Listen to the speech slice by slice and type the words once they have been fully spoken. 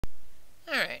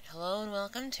Alright, hello and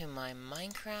welcome to my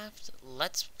Minecraft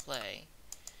Let's Play.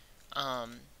 I'll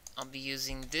be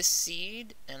using this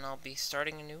seed, and I'll be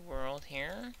starting a new world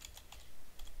here.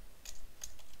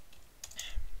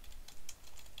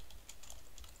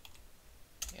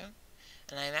 Yeah.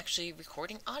 And I'm actually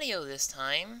recording audio this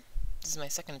time. This is my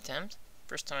second attempt.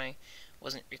 First time I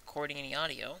wasn't recording any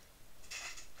audio.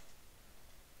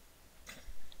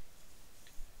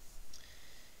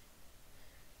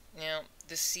 Now,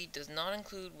 this seed does not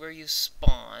include where you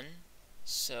spawn,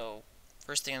 so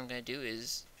first thing I'm going to do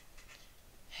is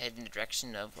head in the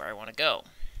direction of where I want to go.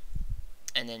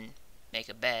 And then make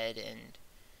a bed and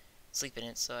sleep in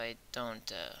it so I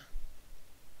don't,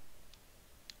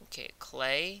 Okay,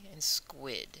 clay and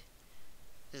squid.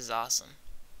 This is awesome.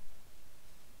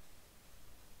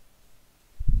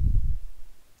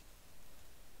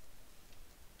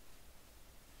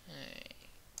 Alright.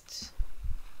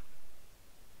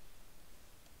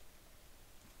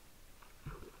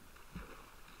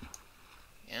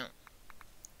 Yeah.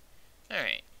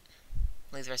 Alright.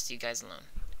 Leave the rest of you guys alone.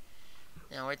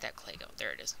 Now, where'd that clay go?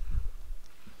 There it is.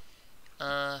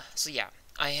 So yeah.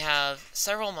 I have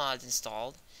several mods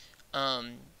installed.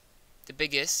 The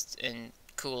biggest and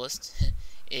coolest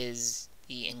is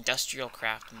the Industrial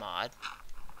Craft mod.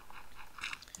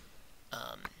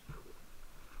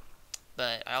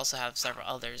 But I also have several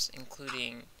others,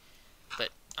 including, but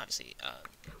obviously,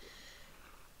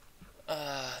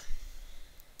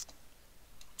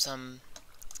 some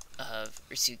of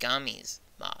Risugami's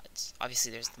mods.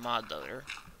 Obviously, there's the Modloader,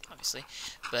 obviously,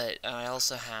 but I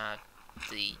also have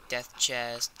the Death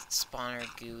Chest, Spawner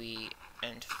GUI,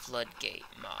 and Floodgate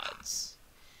mods.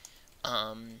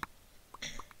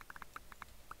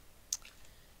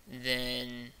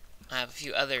 Then I have a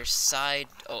few other side.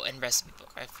 Oh, and recipe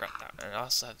book. I forgot that. And I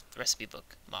also have the recipe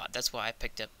book mod. That's why I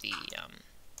picked up the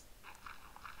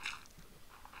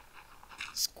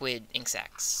squid ink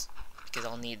sacs, because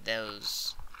I'll need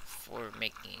those for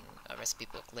making a recipe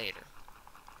book later.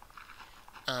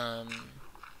 Let's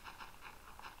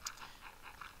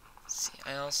see,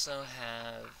 I also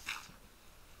have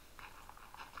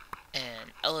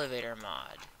an elevator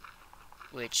mod,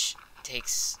 which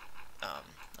takes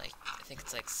like, I think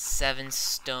it's like 7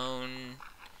 stone,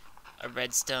 a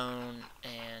redstone,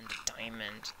 and a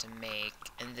diamond to make,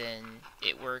 and then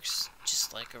it works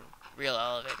just like a real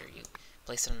elevator. You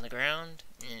place it on the ground,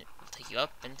 and it will take you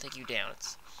up and take you down.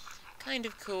 It's kind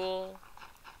of cool.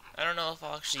 I don't know if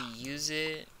I'll actually use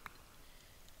it,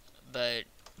 but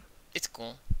it's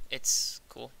cool. It's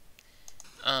cool.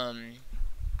 I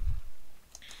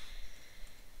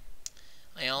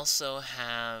also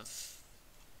have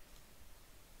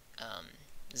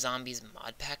Zombies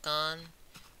modpack on,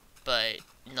 but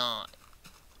not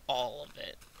all of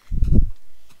it.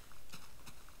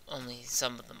 Only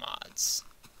some of the mods.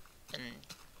 And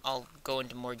I'll go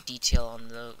into more detail on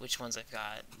which ones I've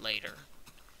got later.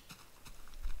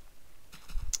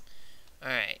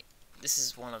 Alright, this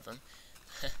is one of them.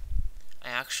 I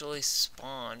actually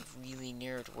spawned really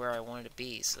near to where I wanted to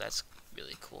be, so that's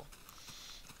really cool.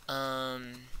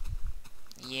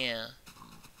 Yeah.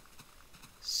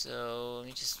 So, let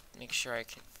me just make sure I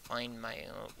can find my,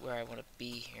 where I want to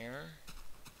be here.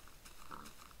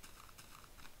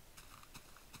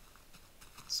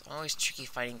 It's always tricky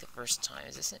finding the first time.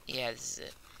 Is this it? Yeah, this is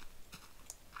it.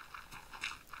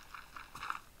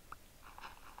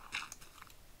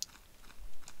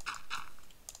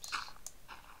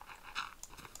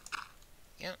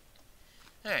 Yep.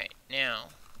 Alright, now,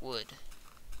 wood.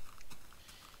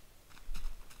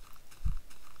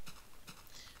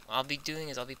 What I'll be doing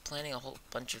is I'll be planting a whole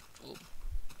bunch of,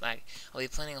 I'll be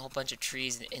planting a whole bunch of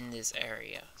trees in this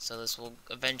area. So this will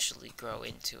eventually grow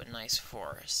into a nice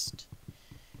forest.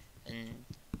 And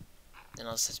then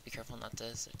I'll just have to be careful not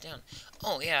to set it down.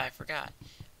 Oh yeah, I forgot.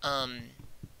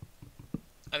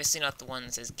 Obviously not the one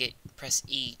that says press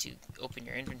E to open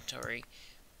your inventory,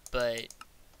 but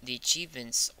the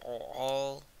achievements are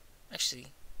all,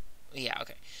 actually, yeah,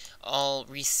 okay, all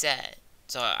reset.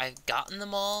 So I've gotten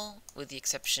them all, with the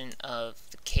exception of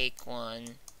the cake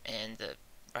one and the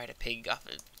ride a pig off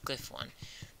a cliff one.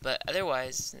 But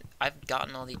otherwise, I've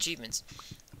gotten all the achievements,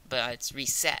 but it's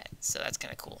reset, so that's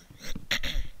kind of cool.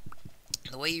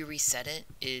 The way you reset it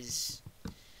is,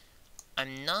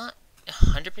 I'm not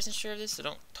 100% sure of this, so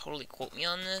don't totally quote me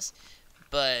on this,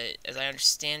 but as I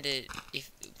understand it, if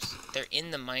they're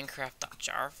in the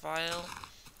Minecraft.jar file,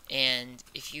 and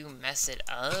if you mess it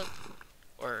up,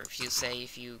 or if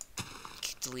you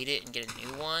delete it and get a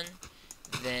new one,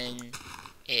 then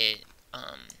it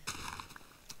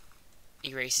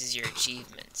erases your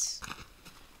achievements,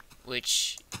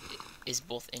 which is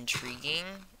both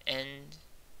intriguing and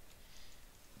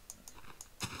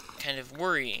kind of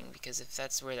worrying, because if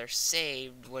that's where they're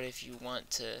saved, what if you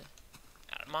want to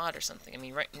add a mod or something? I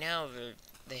mean, right now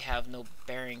they have no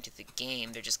bearing to the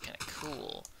game. They're just kind of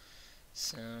cool.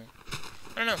 So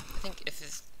I don't know.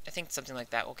 I think something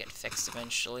like that will get fixed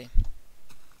eventually,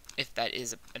 if that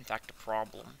is in fact a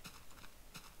problem.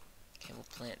 Okay, we'll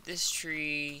plant this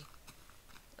tree.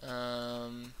 I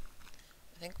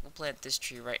think we'll plant this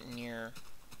tree right near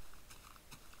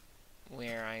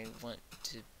where I want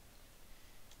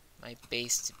my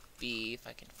base to be, if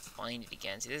I can find it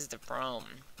again. See, this is the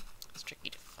problem. It's tricky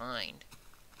to find.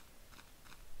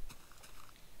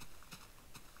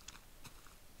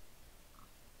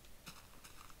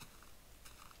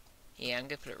 Yeah, I'm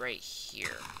gonna put it right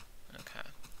here. Okay.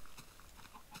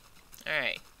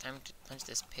 Alright, time to punch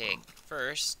this pig.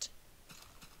 First,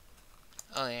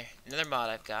 oh yeah, another mod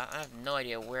I've got. I have no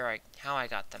idea how I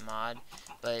got the mod,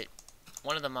 but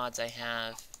one of the mods I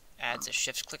have adds a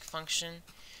shift click function,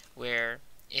 where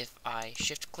if I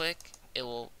shift click, it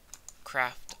will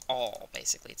craft all,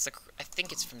 basically. I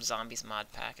think it's from Zombies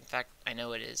mod pack. In fact, I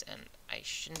know it is, and I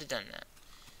shouldn't have done that.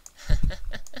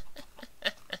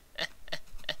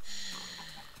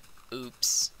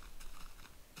 Oops.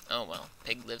 Oh well,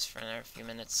 pig lives for another few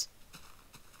minutes.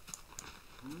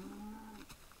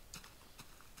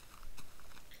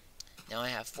 Now I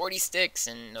have 40 sticks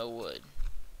and no wood.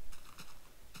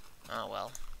 Oh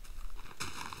well.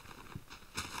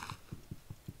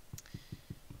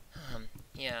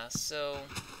 Yeah, so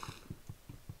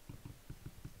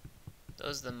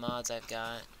those are the mods I've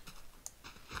got.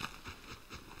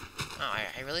 Oh,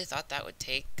 I really thought that would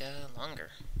take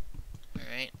longer.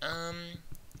 Alright,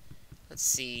 let's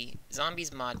see.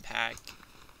 Zombies mod pack.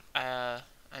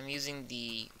 I'm using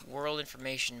the world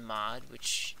information mod,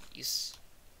 which you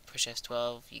push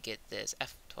S12, you get this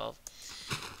F12.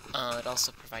 It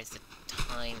also provides the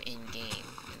time in-game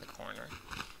in the corner.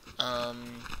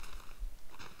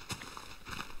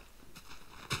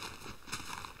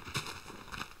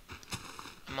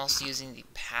 I'm also using the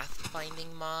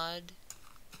pathfinding mod.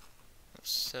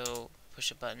 So,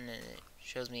 push a button and it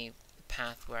shows me the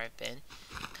path where I've been.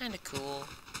 Kinda cool.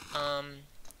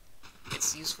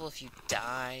 It's useful if you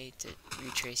die to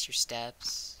retrace your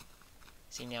steps.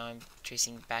 See, now I'm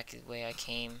tracing back the way I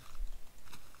came.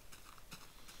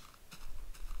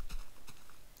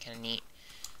 Kinda neat.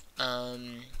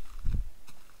 I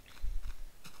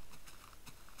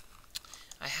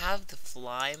have the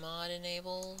fly mod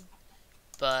enabled,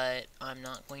 but I'm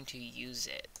not going to use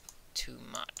it too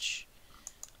much.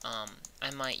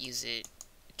 I might use it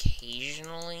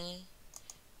occasionally,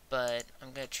 but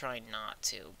I'm gonna try not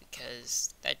to,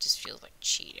 because that just feels like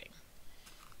cheating.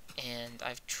 And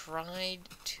I've tried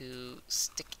to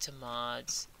stick to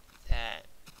mods that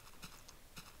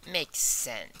make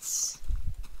sense.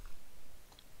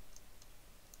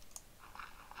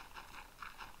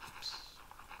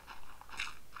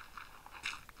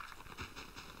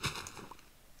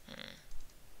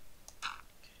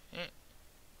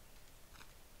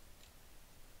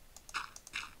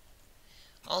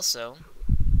 Also,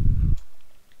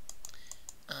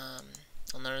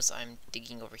 you'll notice I'm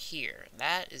digging over here.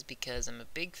 That is because I'm a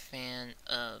big fan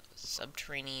of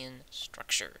subterranean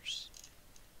structures.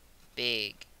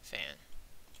 Big fan.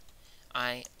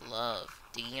 I love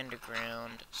digging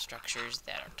underground structures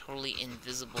that are totally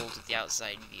invisible to the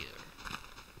outside viewer.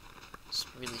 It's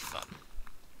really fun.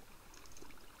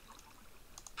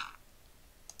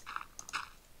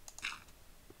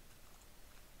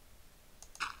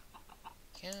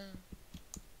 Yeah.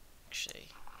 Actually.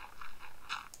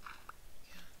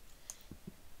 Yeah.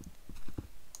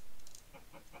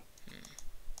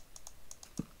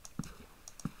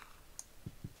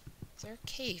 Is there a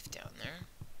cave down there?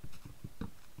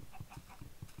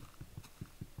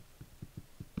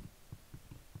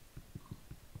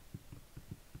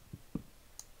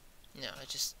 No, it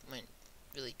just went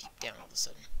really deep down all of a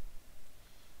sudden.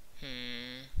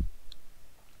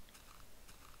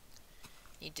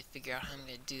 Need to figure out how I'm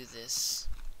gonna do this.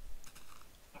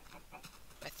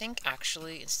 I think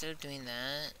actually, instead of doing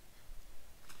that,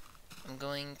 I'm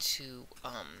going to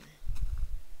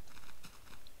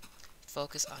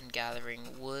focus on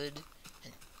gathering wood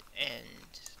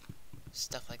and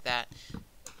stuff like that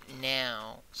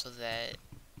now, so that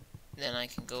then I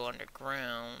can go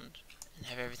underground and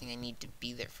have everything I need to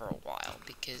be there for a while,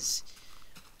 because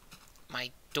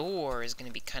my door is going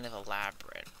to be kind of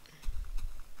elaborate.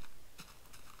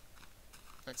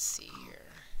 Let's see here.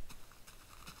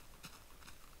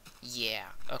 Yeah,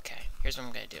 okay. Here's what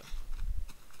I'm going to do.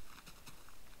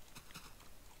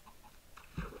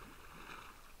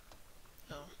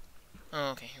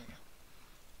 Oh, okay, here we go.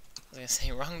 was gonna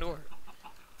say, wrong door.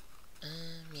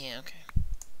 Yeah, okay.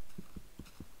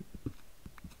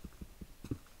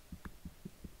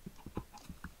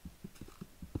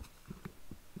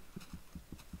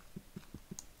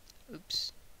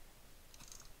 Oops.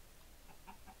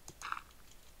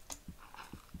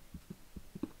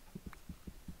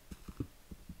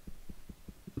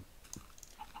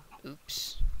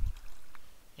 Oops.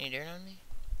 Any dirt on me?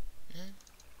 No?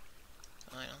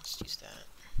 Fine, I'll just use that.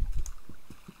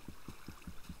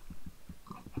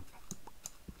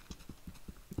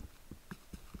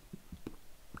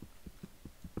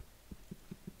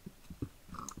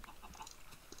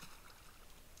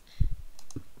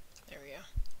 There we go.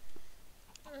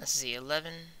 Let's see,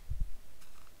 11.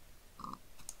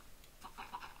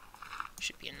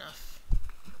 Should be enough.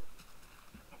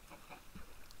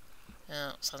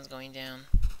 Oh, sun's going down.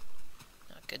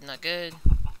 Not good, not good.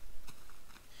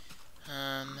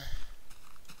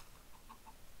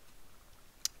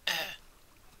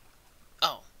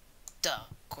 Oh, duh,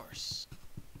 of course.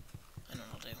 I know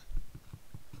what I'll do.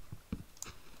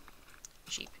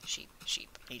 Sheep, sheep, sheep.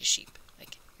 I need a sheep.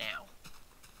 Like, now.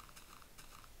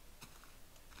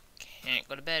 Can't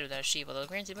go to bed without a sheep, although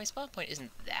granted my spawn point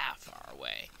isn't that far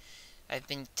away.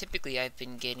 Typically I've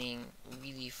been getting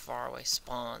really far away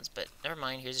spawns, but never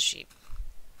mind, here's a sheep.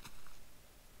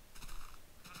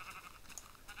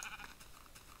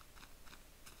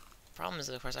 Problem is,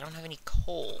 of course, I don't have any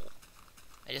coal.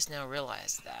 I just now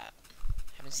realized that.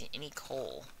 Haven't seen any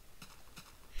coal.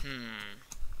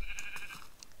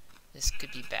 This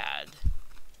could be bad.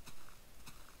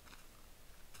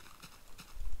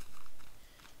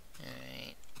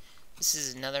 Alright. This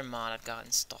is another mod I've got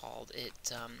installed.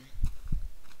 It,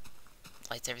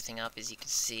 lights everything up, as you can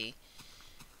see.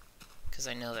 Because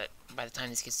I know that by the time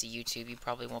this gets to YouTube, you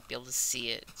probably won't be able to see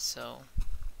it, so...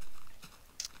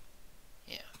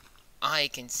 yeah. I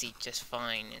can see just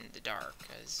fine in the dark,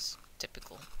 as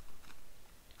typical.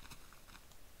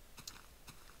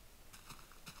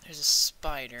 There's a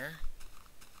spider.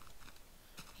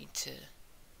 Need to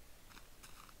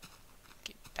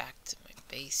get back to my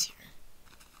base here.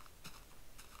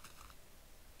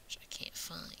 Which I can't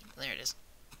find. There it is.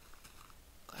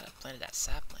 Glad I planted that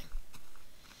sapling.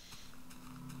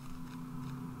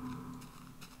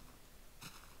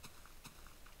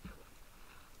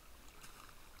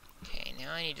 Okay,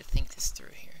 now I need to think this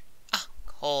through here. Ah,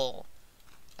 coal.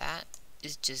 That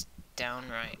is just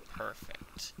downright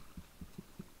perfect.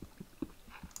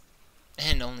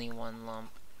 And only one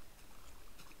lump.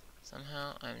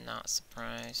 Somehow, I'm not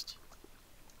surprised.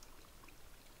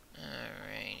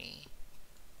 Alrighty.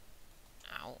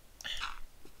 Ow.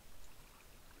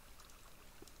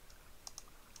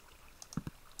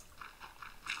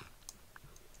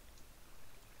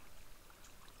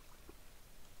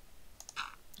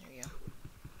 There we go.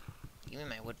 Give me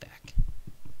my wood back.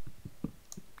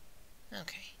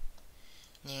 Okay.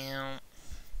 Now...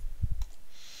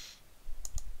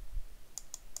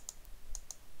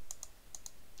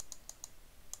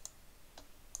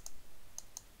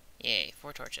 yay,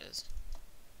 4 torches.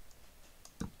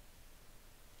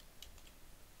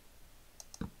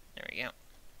 There we go.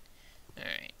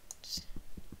 Alright.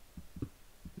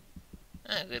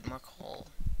 Ah, good, more coal.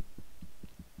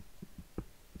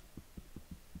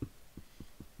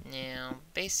 Now,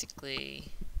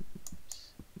 basically,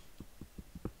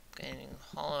 I'm going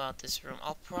to hollow out this room.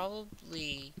 I'll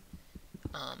probably,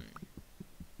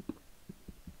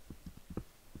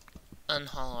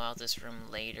 unhollow out this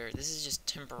room later. This is just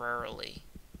temporarily.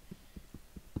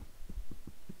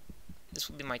 This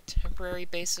will be my temporary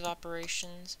base of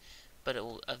operations, but it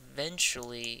will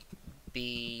eventually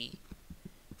be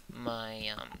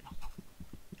my,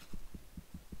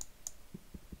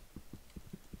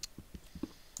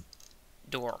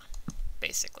 door,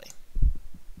 basically.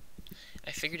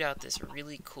 I figured out this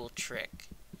really cool trick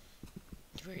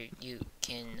where you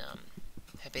can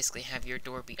basically have your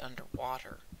door be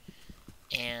underwater.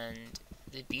 And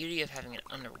the beauty of having an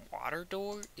underwater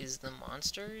door is the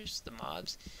monsters, the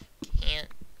mobs, can't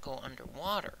go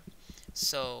underwater.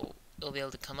 So they'll be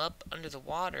able to come up under the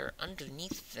water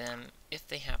underneath them if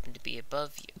they happen to be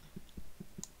above you.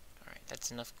 Alright,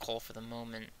 that's enough coal for the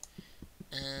moment.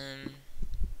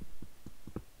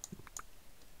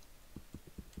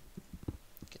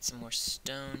 Get some more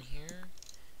stone here.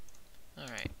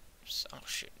 Alright. Oh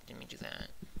shoot, didn't mean to do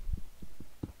that.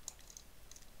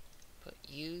 Put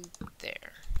you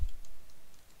there.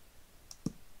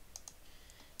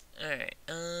 Alright,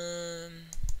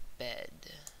 bed.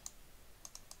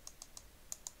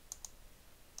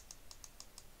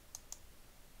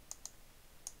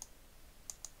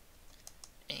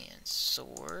 And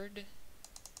sword.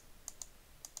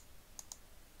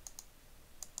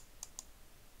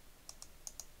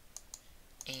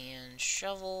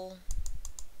 shovel.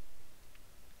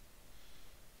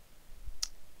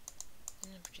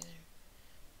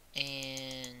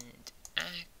 And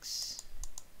axe.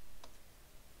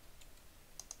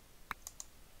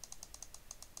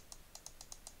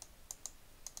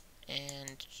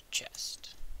 And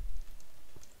chest.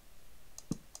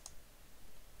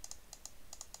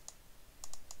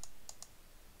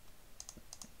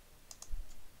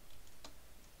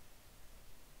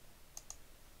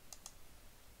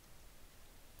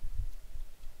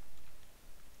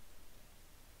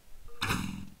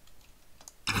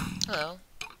 Hello.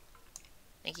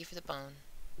 Thank you for the bone.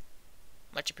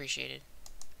 Much appreciated.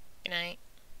 Good night.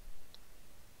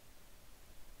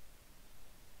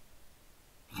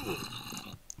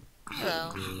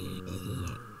 Hello.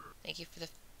 Thank you for the...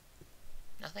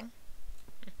 Nothing?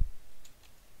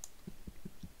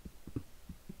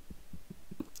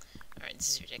 Alright, this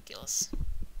is ridiculous.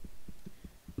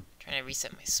 I'm trying to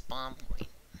reset my spawn point.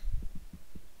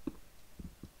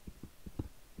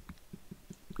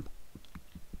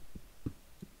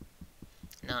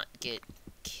 Not get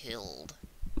killed.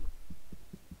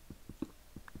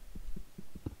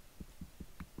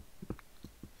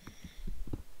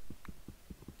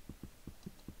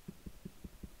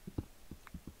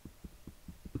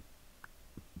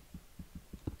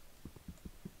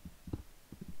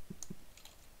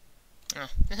 Oh.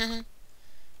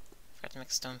 Forgot to make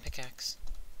a stone pickaxe.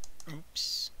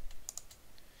 Oops.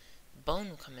 Bone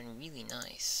will come in really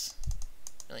nice.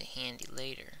 Really handy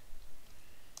later.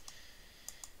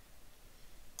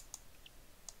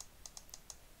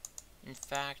 In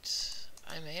fact,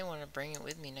 I may want to bring it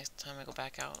with me next time I go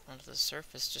back out onto the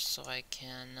surface, just so I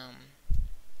can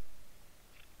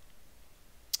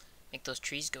make those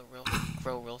trees grow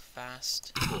real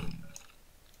fast.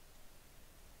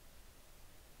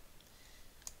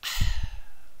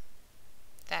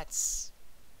 That's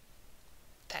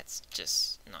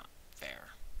just not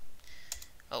fair.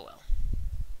 Oh well.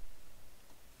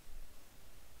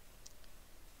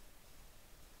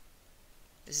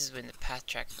 This is when the path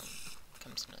track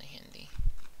comes in really handy.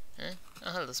 Huh?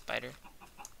 Oh, hello, spider.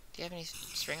 Do you have any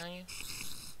string on you?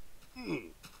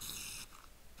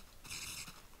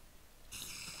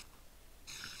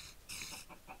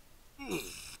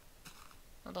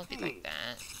 Well, don't be like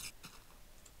that.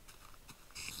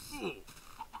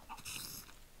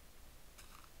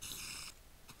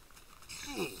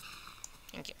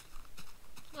 Thank you.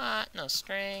 What? No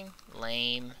string?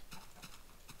 Lame.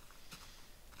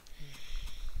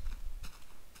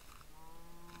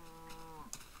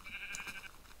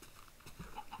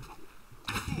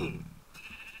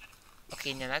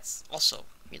 Okay, now that's also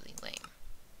really lame.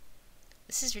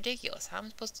 This is ridiculous. How am I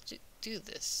supposed to do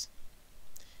this?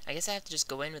 I guess I have to just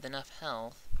go in with enough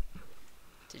health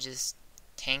to just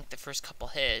tank the first couple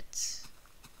hits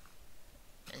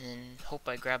and then hope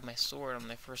I grab my sword on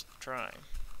my first try.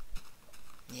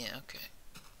 Yeah, okay.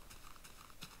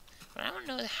 But I don't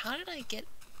know, how did I get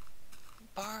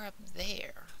bar up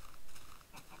there?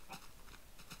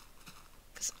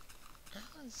 Because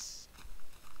I was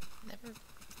never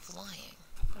flying.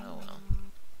 Oh well.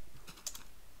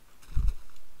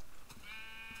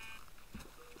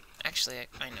 Actually,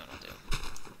 I know what I'll do.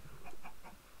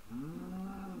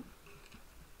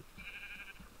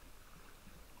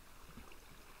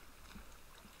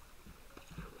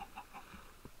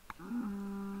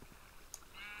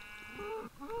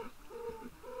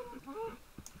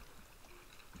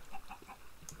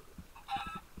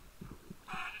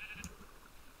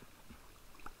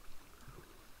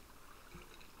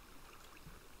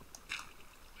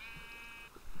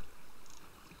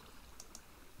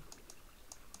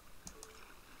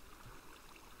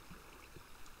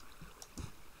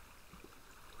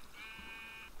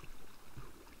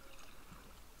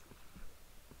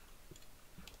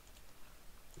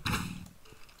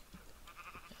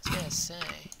 Say.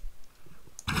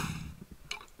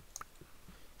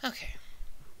 Okay.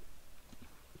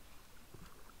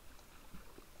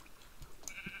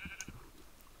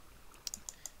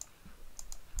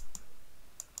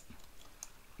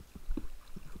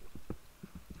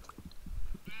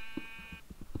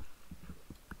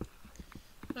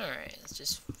 Alright, let's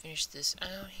just finish this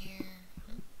out here.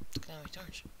 Look at my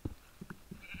torch.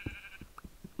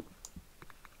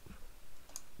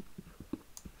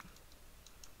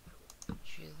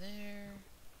 You there.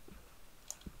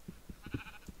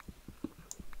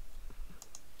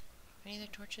 Any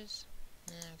other torches?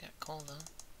 Nah, I've got coal though.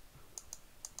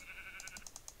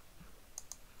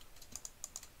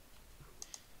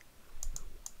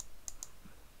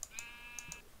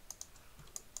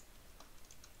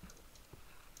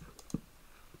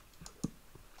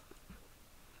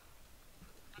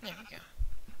 There we go.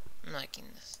 I'm liking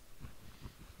this.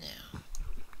 Now,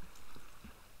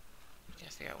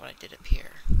 gotta figure out what I did up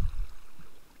here.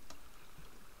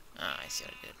 Ah, I see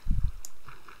what I did.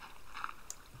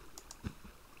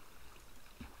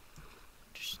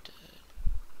 Understood.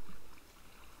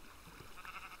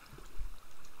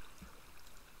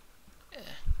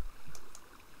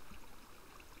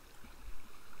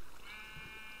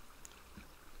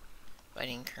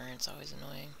 Biting current's always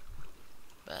annoying,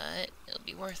 but it'll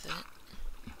be worth it.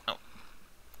 Oh,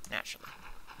 naturally.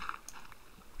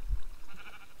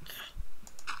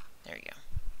 There we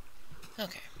go.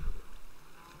 Okay.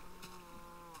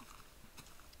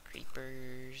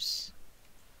 Creepers.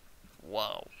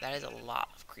 Whoa, that is a lot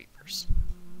of creepers.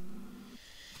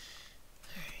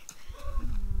 Alright.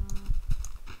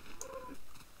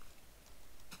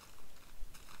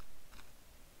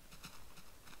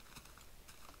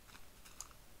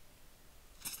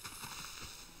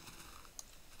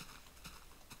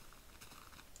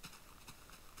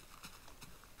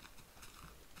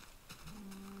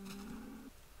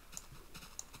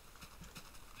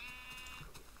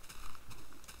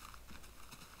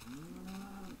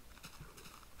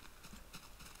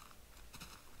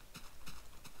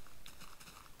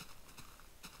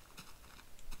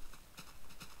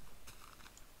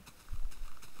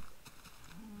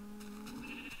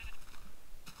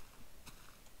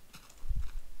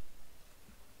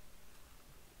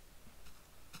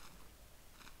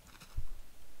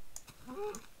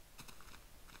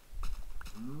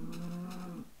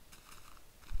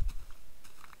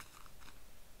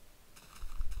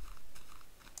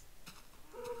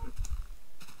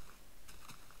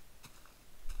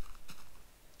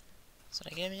 So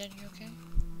did I get them down here okay?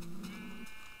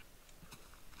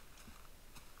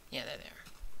 Yeah, there they are.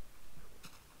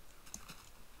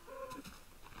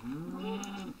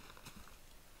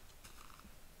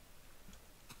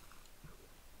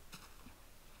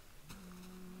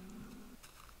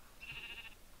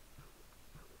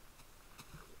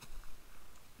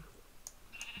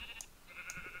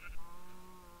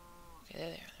 Okay, there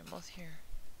they are. They're both here.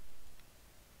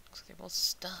 Looks like they're both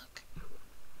stuck.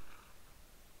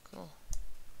 Cool.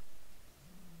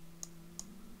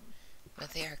 But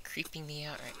they are creeping me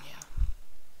out right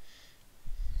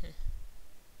now.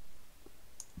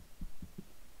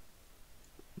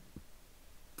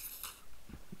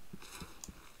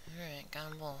 Alright, got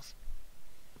them both.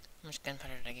 How much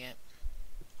gunpowder did I get?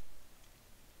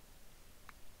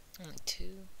 Only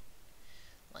 2?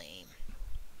 Lame.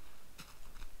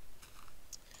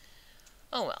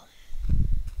 Oh well.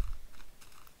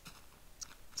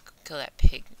 Let's go kill that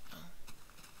pig now.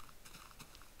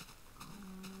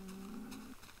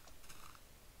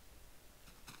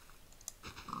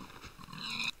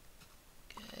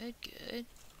 Good, good.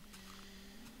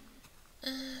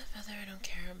 Feather I don't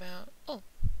care about. Oh.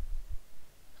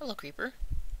 Hello, creeper.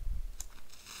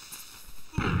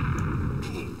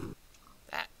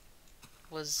 That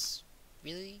was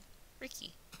really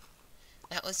Ricky.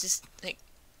 That was just, like,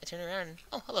 I turn around and,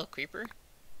 oh, hello, creeper.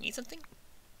 Need something?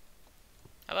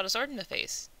 How about a sword in the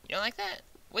face? You don't like that?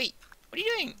 Wait, what are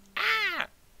you doing? Ah!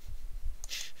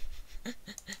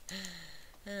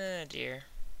 Oh, dear.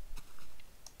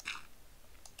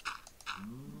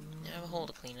 Now I have a hole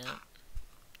to clean up.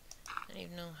 I don't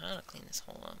even know how to clean this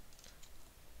hole up.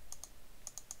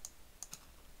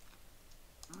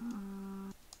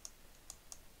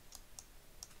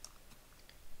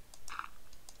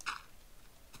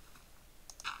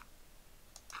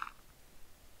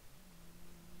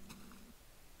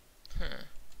 Huh.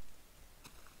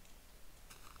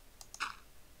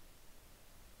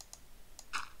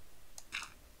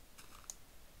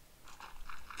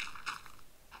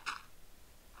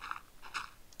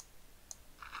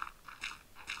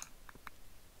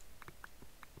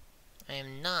 I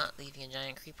am not leaving a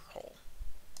giant creeper hole.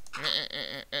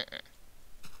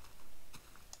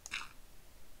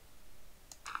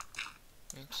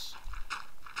 Oops.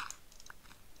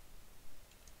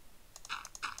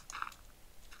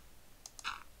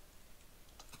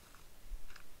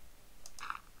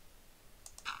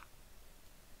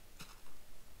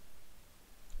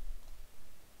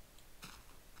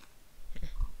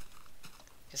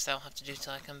 Guess that'll have to do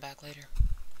till I come back later.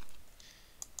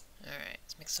 Alright,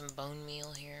 let's make some bone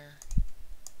meal here.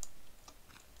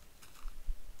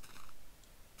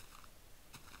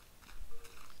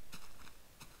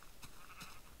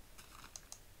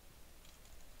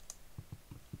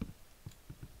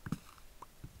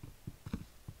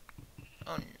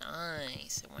 Oh,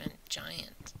 nice. It went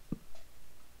giant.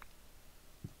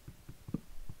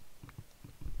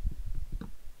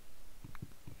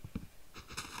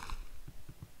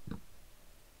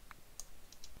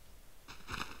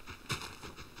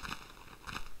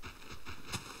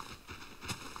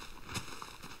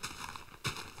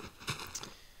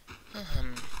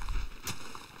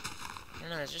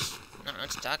 know, there's just not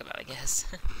much to talk about, I guess.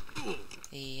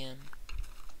 The,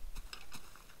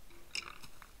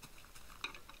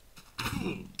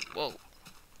 whoa.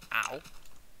 Ow.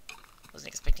 Wasn't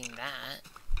expecting that.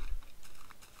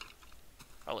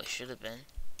 Probably should have been.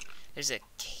 There's a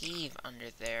cave under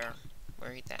there.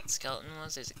 Where that skeleton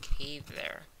was, there's a cave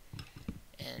there.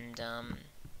 And,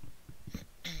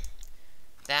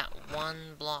 that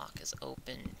one block is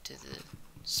open to the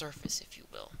surface, if you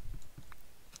will.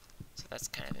 So that's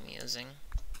kind of amusing.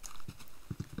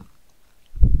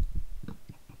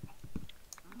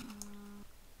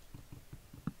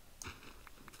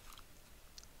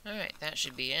 Alright, that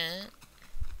should be it.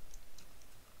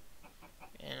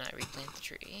 And I replant the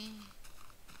tree.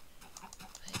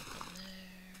 Put it in there.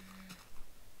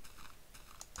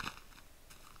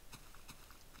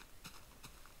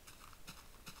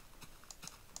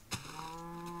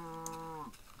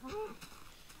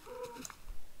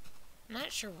 I'm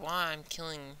not sure why I'm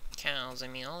killing cows. I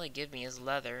mean, all they give me is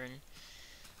leather, and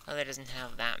leather doesn't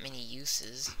have that many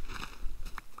uses.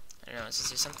 I don't know, it's just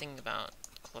there's something about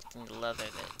collecting the leather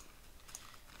that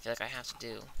I feel like I have to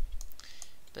do.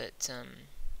 But,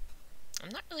 I'm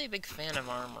not really a big fan of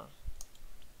armor.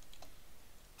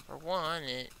 For one,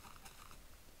 it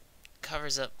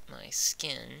covers up my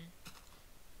skin.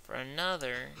 For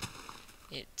another,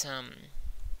 it,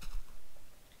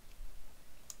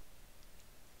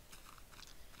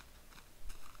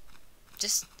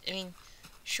 just, I mean,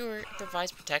 sure, it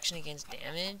provides protection against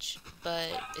damage, but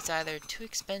it's either too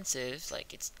expensive,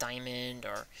 like it's diamond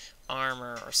or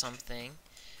armor or something,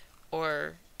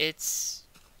 or it's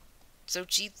so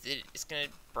cheap that it's gonna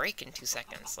break in 2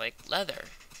 seconds, like leather.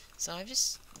 So I've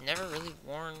just never really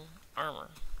worn armor.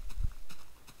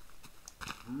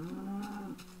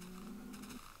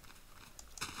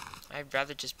 I'd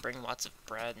rather just bring lots of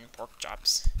bread and pork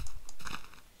chops.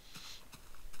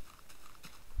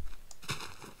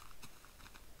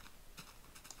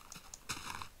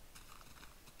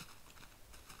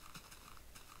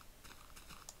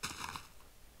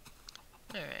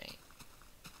 Alright.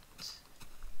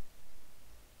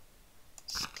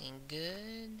 It's looking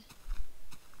good.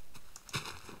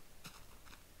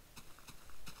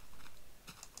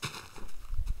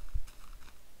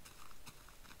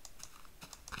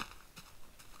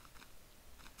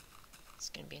 It's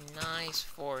gonna be a nice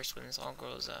forest when this all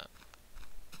grows up.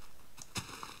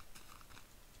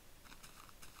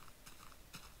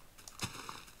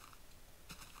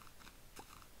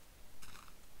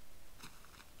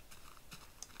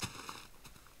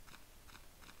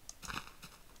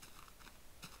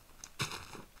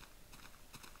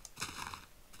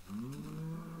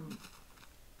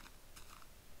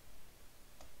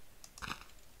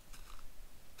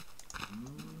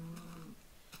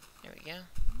 There we go.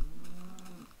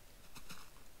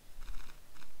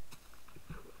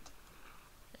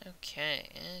 Okay,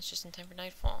 and it's just in time for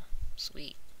nightfall.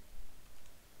 Sweet.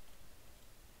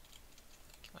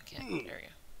 Come on, cat. There we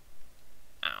go.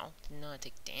 Ow. Didn't know I'd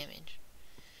take damage.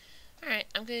 Alright,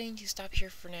 I'm going to stop here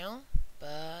for now,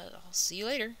 but I'll see you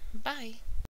later. Bye.